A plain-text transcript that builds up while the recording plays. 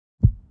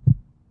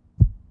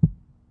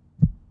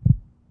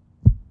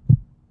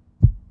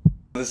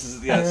This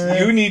is,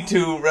 yes, you need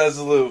to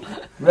resolute.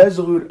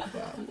 Resolute.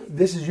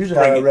 This is usually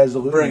how I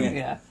resolute. Bring it.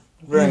 Yeah.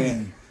 Bring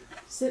it.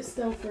 Sit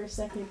still for a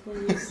second,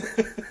 please.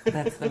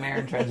 That's the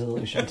marriage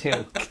resolution,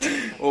 too.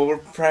 Well, we're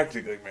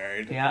practically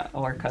married. Yeah,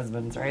 or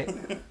husbands, right?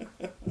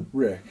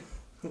 Rick.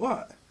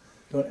 What?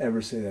 Don't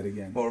ever say that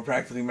again. Well, we're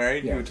practically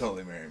married? Yes. You would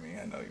totally marry me.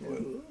 I know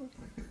you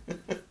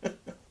would.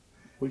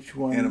 Which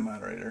one? And a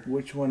moderator.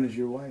 Which one is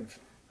your wife?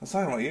 I was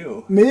talking about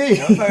you. Me?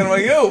 I was talking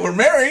about you. We're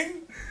married.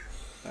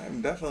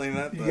 I'm definitely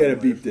not. You gotta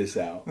beep this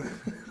out.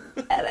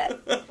 Edit.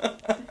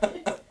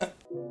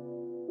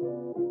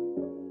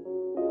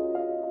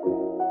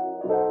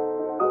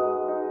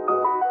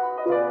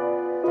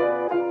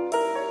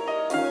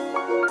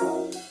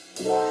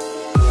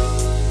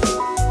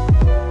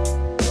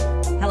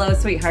 Hello,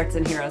 sweethearts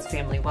and heroes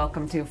family.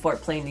 Welcome to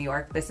Fort Plain, New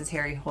York. This is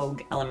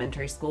Hoag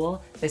Elementary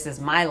School. This is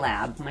my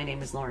lab. My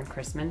name is Lauren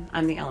Crisman.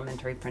 I'm the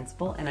elementary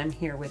principal, and I'm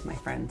here with my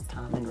friends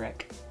Tom and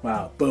Rick.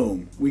 Wow,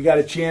 boom. We got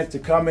a chance to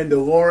come into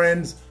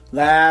Lauren's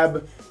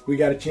lab. We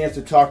got a chance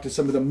to talk to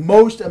some of the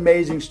most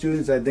amazing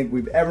students I think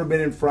we've ever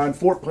been in front,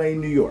 Fort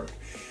Plain, New York.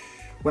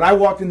 When I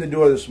walked in the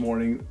door this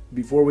morning,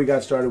 before we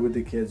got started with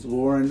the kids,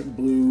 Lauren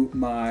blew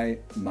my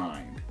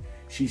mind.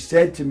 She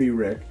said to me,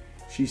 Rick,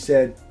 she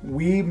said,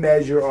 we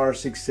measure our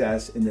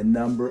success in the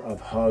number of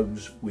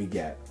hugs we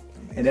get.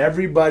 And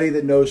everybody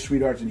that knows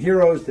Sweethearts and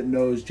Heroes, that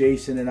knows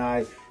Jason and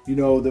I, you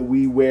know that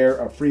we wear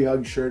a free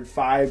hug shirt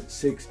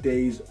 5-6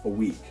 days a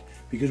week.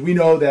 Because we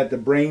know that the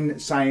brain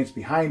science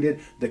behind it,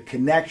 the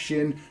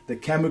connection, the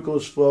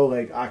chemicals flow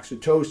like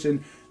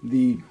oxytocin,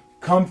 the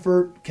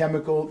comfort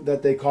chemical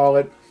that they call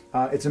it,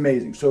 it's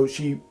amazing. So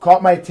she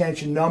caught my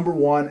attention, number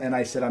one, and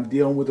I said, I'm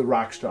dealing with a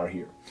rock star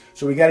here.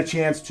 So we got a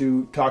chance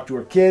to talk to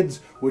her kids,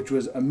 which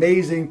was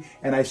amazing,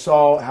 and I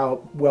saw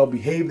how well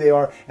behaved they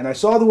are, and I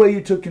saw the way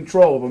you took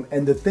control of them.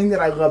 And the thing that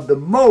I love the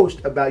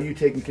most about you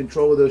taking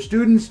control of those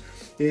students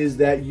is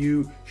that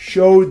you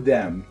showed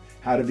them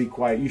how to be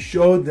quiet. You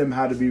showed them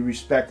how to be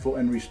respectful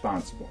and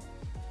responsible.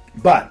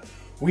 But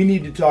we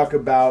need to talk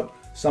about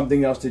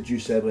something else that you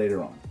said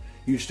later on.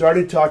 You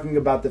started talking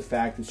about the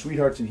fact that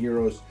Sweethearts and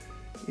Heroes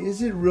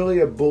isn't really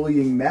a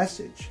bullying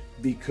message,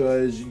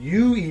 because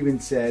you even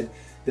said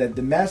that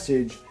the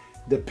message,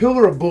 the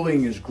pillar of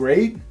bullying is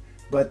great,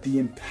 but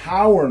the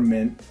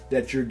empowerment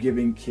that you're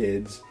giving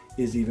kids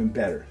is even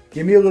better.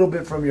 Give me a little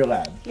bit from your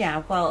lab.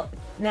 Yeah, well,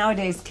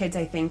 nowadays kids,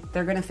 I think,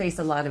 they're going to face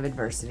a lot of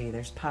adversity.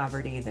 There's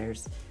poverty,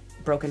 there's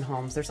broken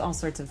homes, there's all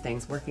sorts of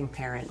things, working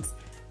parents,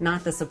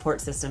 not the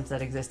support systems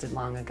that existed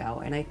long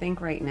ago. And I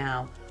think right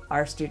now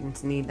our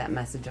students need that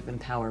message of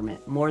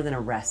empowerment more than a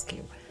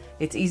rescue.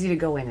 It's easy to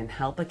go in and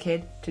help a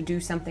kid to do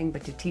something,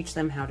 but to teach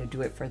them how to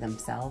do it for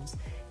themselves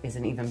is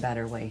an even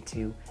better way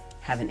to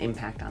have an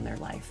impact on their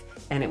life.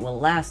 And it will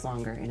last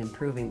longer in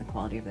improving the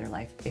quality of their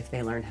life if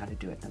they learn how to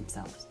do it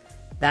themselves.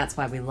 That's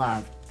why we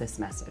love this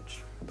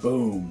message.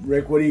 Boom.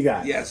 Rick, what do you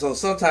got? Yeah, so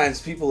sometimes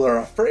people are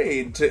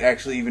afraid to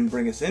actually even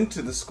bring us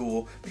into the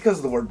school because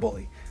of the word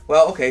bully.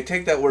 Well, okay,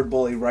 take that word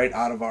bully right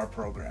out of our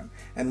program.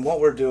 And what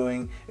we're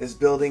doing is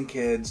building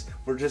kids.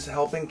 We're just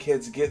helping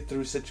kids get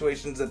through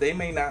situations that they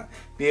may not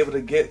be able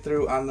to get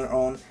through on their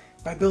own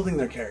by building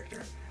their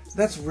character.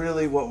 That's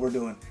really what we're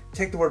doing.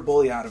 Take the word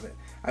bully out of it.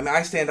 I mean,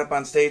 I stand up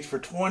on stage for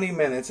 20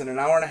 minutes in an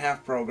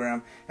hour-and-a-half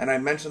program, and I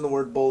mention the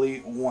word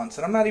bully once.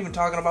 And I'm not even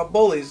talking about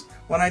bullies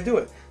when I do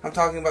it. I'm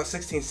talking about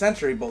 16th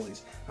century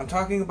bullies. I'm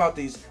talking about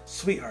these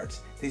sweethearts,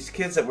 these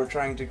kids that we're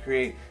trying to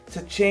create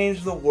to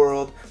change the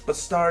world, but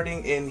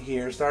starting in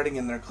here, starting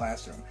in their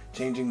classroom,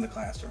 changing the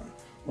classroom.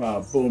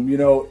 Wow, boom. You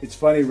know, it's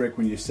funny, Rick,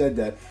 when you said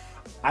that,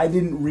 I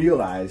didn't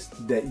realize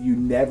that you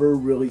never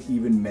really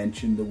even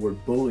mentioned the word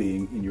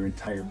bullying in your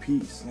entire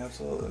piece.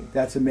 Absolutely.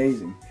 That's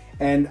amazing.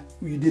 And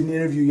you did an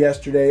interview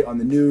yesterday on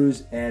the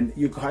news, and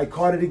I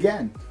caught it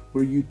again,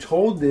 where you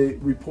told the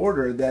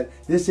reporter that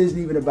this isn't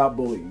even about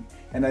bullying.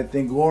 And I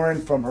think Lauren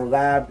from her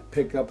lab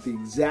picked up the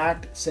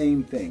exact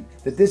same thing,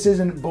 that this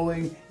isn't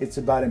bullying, it's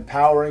about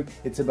empowering,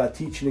 it's about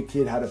teaching a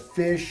kid how to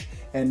fish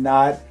and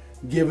not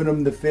giving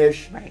them the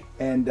fish. Right.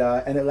 And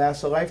it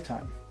lasts a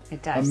lifetime.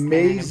 It does.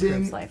 Amazing and it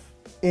improves life.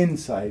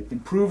 Insight,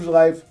 improves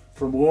life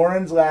from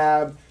Lauren's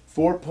lab,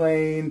 Fort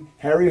Plain,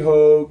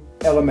 Hoag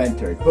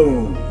Elementary.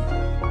 Boom.